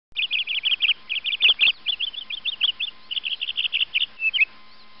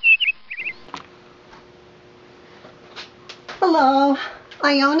Hello,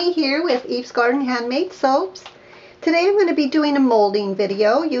 Ione here with Eve's Garden Handmade Soaps. Today I'm going to be doing a molding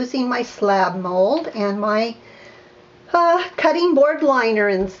video using my slab mold and my cutting board liner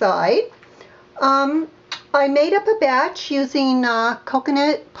inside. I made up a batch using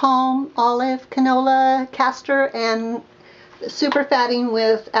coconut, palm, olive, canola, castor, and super fatting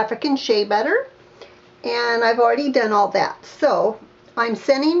with African shea butter. And I've already done all that. So I'm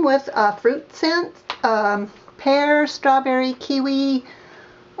scenting with fruit scents. Pear, strawberry, kiwi,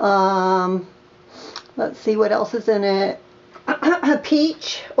 let's see what else is in it,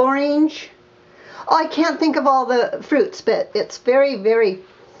 peach, orange. Oh, I can't think of all the fruits, but it's very, very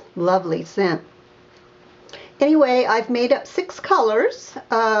lovely scent. Anyway, I've made up 6 colors,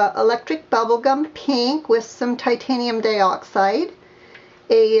 electric bubblegum pink with some titanium dioxide,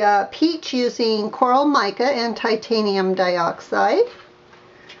 a peach using coral mica and titanium dioxide,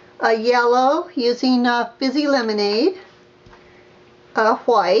 a yellow using fizzy lemonade, a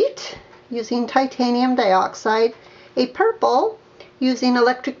white using titanium dioxide, a purple using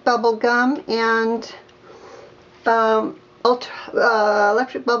electric bubblegum and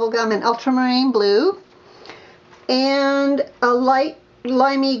ultramarine blue, and a light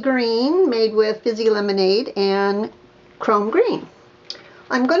limey green made with fizzy lemonade and chrome green.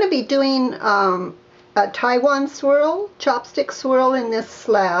 I'm going to be doing a Taiwan Swirl, chopstick swirl in this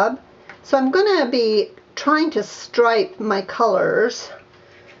slab. So I'm going to be trying to stripe my colors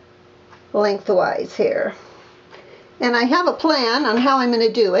lengthwise here. And I have a plan on how I'm going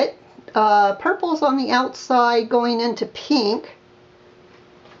to do it. Purple's on the outside going into pink.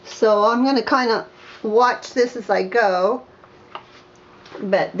 So I'm going to kind of watch this as I go.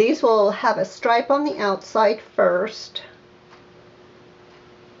 But these will have a stripe on the outside first.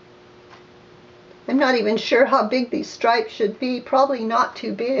 I'm not even sure how big these stripes should be. Probably not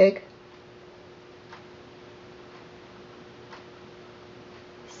too big.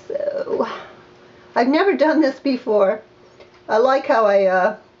 So, I've never done this before. I like how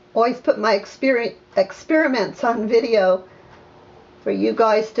I always put my experiments on video for you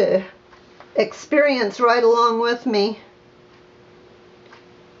guys to experience right along with me.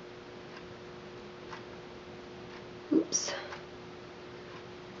 Oops.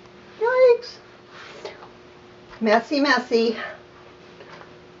 Yikes. Messy, messy.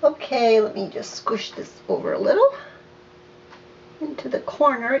 Okay, let me just squish this over a little into the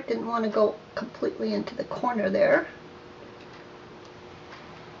corner. It didn't want to go completely into the corner there.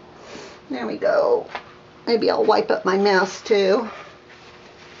 There we go. Maybe I'll wipe up my mess too.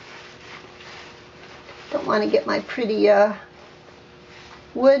 Don't want to get my pretty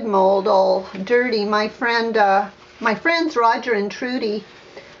wood mold all dirty. My friends Roger and Trudy.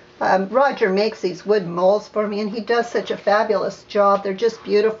 Roger makes these wood molds for me, and he does such a fabulous job. They're just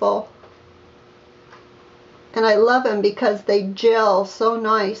beautiful. And I love them because they gel so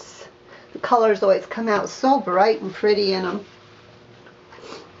nice. The colors always come out so bright and pretty in them.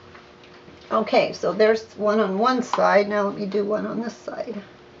 Okay, so there's one on one side. Now let me do one on this side.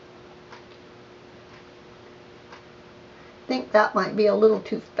 I think that might be a little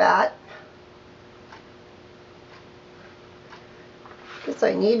too fat. Guess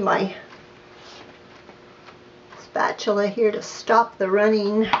I need my spatula here to stop the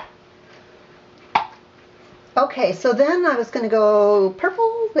running. Okay, so then I was going to go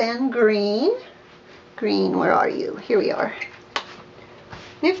purple, then green. Green, where are you? Here we are.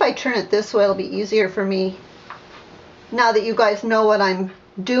 If I turn it this way, it'll be easier for me now that you guys know what I'm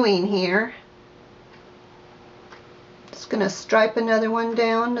doing here. Just going to stripe another one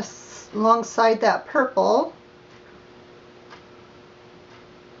down alongside that purple.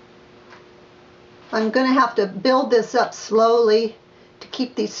 I'm going to have to build this up slowly to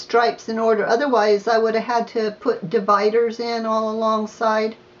keep these stripes in order. Otherwise, I would have had to put dividers in all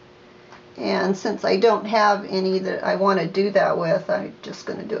alongside. And since I don't have any that I want to do that with, I'm just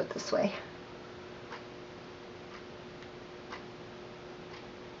going to do it this way.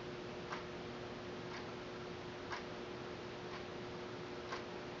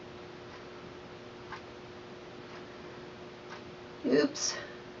 Oops.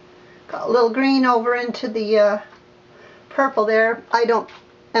 Got a little green over into the purple there. I don't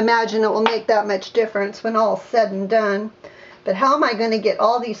imagine it will make that much difference when all said and done. But how am I going to get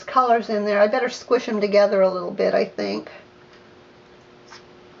all these colors in there? I better squish them together a little bit, I think.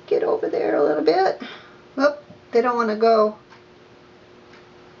 Get over there a little bit. Oh, they don't want to go.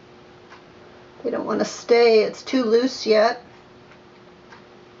 They don't want to stay. It's too loose yet.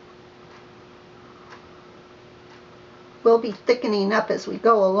 We'll be thickening up as we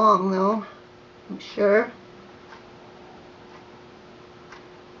go along, though, I'm sure.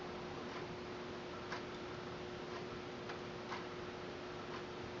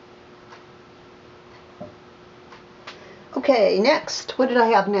 Okay, next. What did I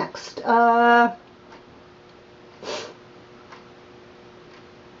have next?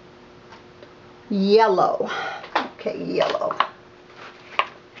 Yellow. Okay, yellow.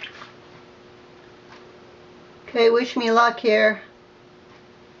 Okay, wish me luck here.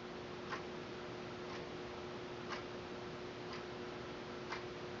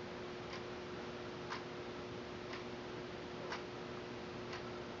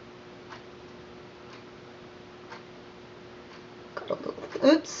 Got a little,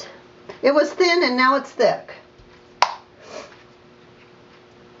 oops. It was thin and now it's thick.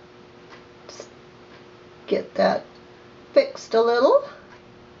 Just get that fixed a little.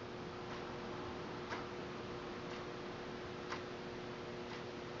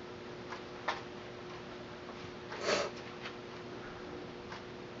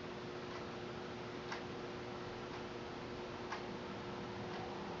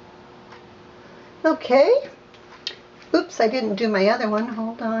 Okay. Oops, I didn't do my other one.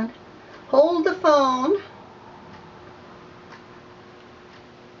 Hold on. Hold the phone.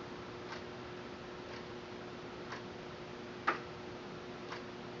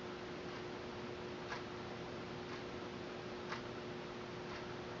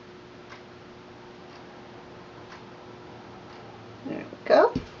 There we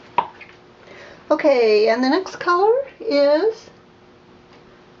go. Okay, and the next color is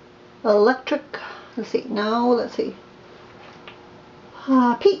electric. Let's see. No, let's see.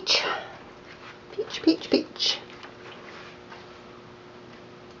 Peach. Peach, peach, peach.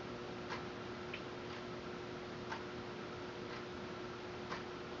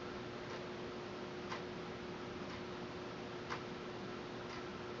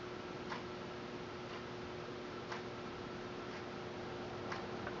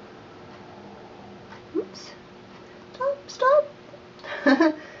 Oops. Stop, stop.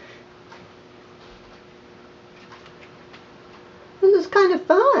 This is kind of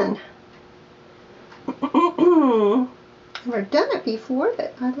fun. Never done it before,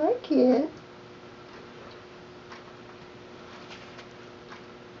 but I like it.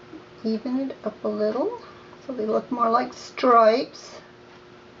 Even it up a little so they look more like stripes.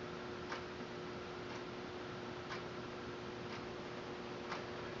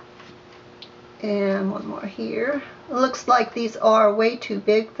 And one more here. It looks like these are way too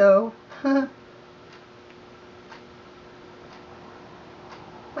big though.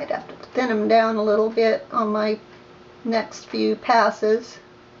 Might have to thin them down a little bit on my next few passes.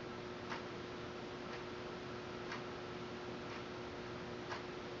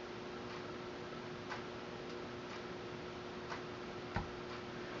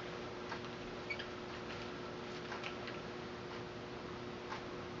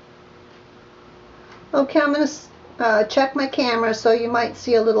 Okay, I'm going to check my camera, so you might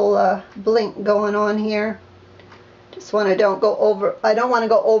see a little blink going on here. Just want to I don't want to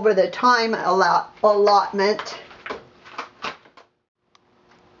go over the time allotment.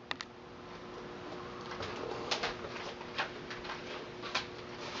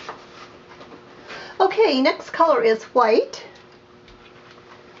 Okay, next color is white.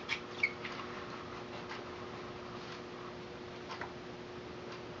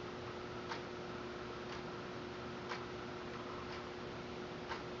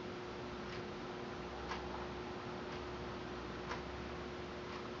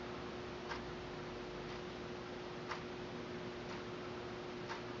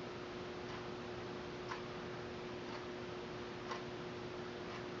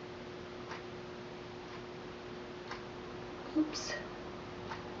 Oops,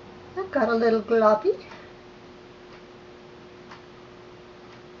 that got a little gloppy.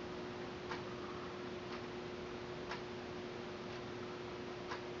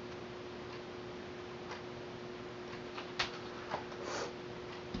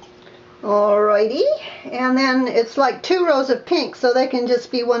 Alrighty, and then it's like 2 rows of pink, so they can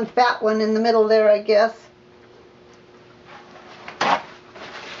just be one fat one in the middle there, I guess.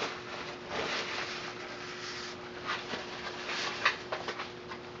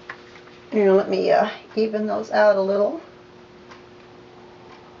 Here, let me even those out a little.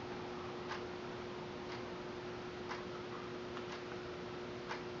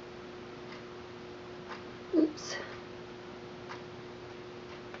 Oops.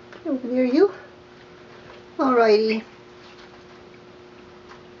 Over there, you. Alrighty.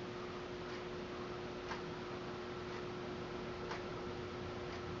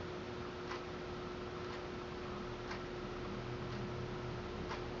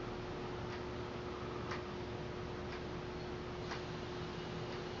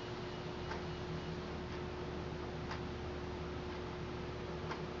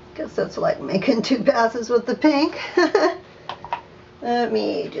 Guess that's like making 2 passes with the pink. Let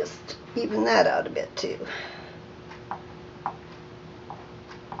me just even that out a bit too.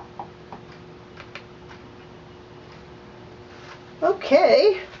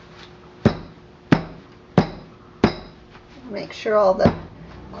 Okay. Make sure all the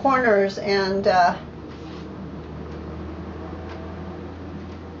corners and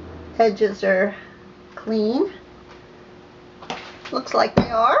edges are clean. Looks like they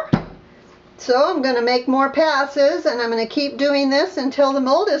are. So I'm going to make more passes, and I'm going to keep doing this until the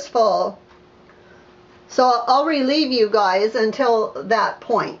mold is full. So I'll relieve you guys until that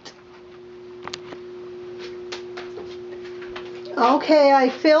point. Okay, I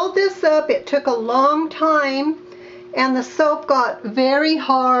filled this up. It took a long time, and the soap got very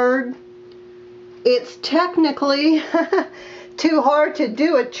hard. It's technically too hard to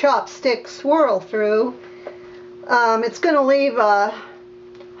do a chopstick swirl through. It's going to leave a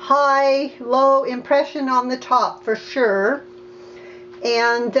high, low impression on the top for sure.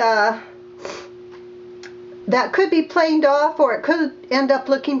 And that could be planed off, or it could end up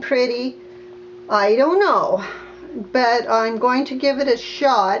looking pretty. I don't know. But I'm going to give it a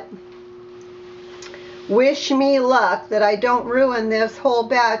shot. Wish me luck that I don't ruin this whole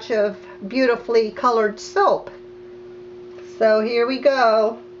batch of beautifully colored soap. So here we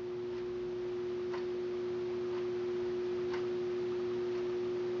go.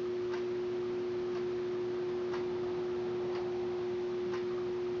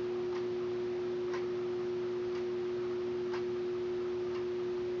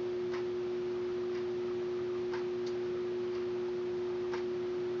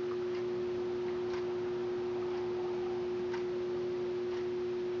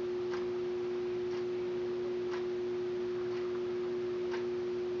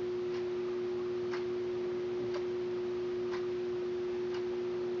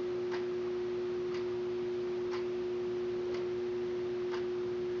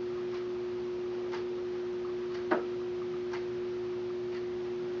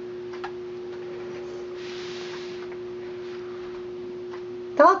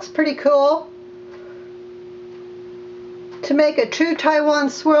 That looks pretty cool. To make a true Taiwan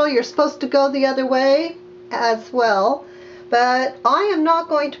swirl, you're supposed to go the other way as well. But I am not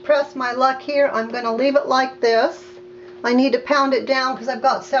going to press my luck here. I'm going to leave it like this. I need to pound it down because I've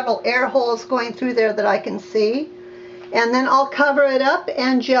got several air holes going through there that I can see. And then I'll cover it up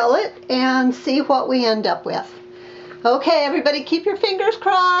and gel it and see what we end up with. Okay, everybody, keep your fingers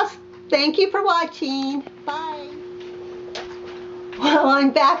crossed. Thank you for watching. Bye. Well, I'm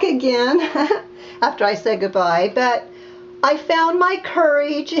back again after I said goodbye, but I found my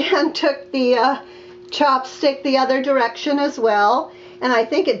courage and took the chopstick the other direction as well, and I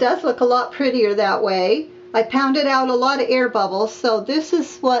think it does look a lot prettier that way. I pounded out a lot of air bubbles, so this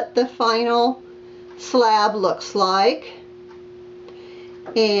is what the final slab looks like.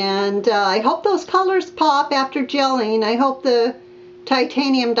 And I hope those colors pop after gelling. I hope the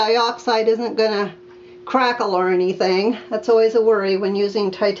titanium dioxide isn't going to crackle or anything. That's always a worry when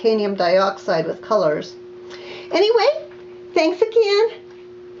using titanium dioxide with colors. Anyway, thanks again,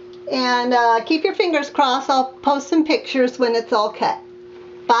 and keep your fingers crossed. I'll post some pictures when it's all cut.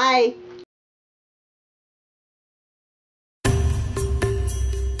 Bye.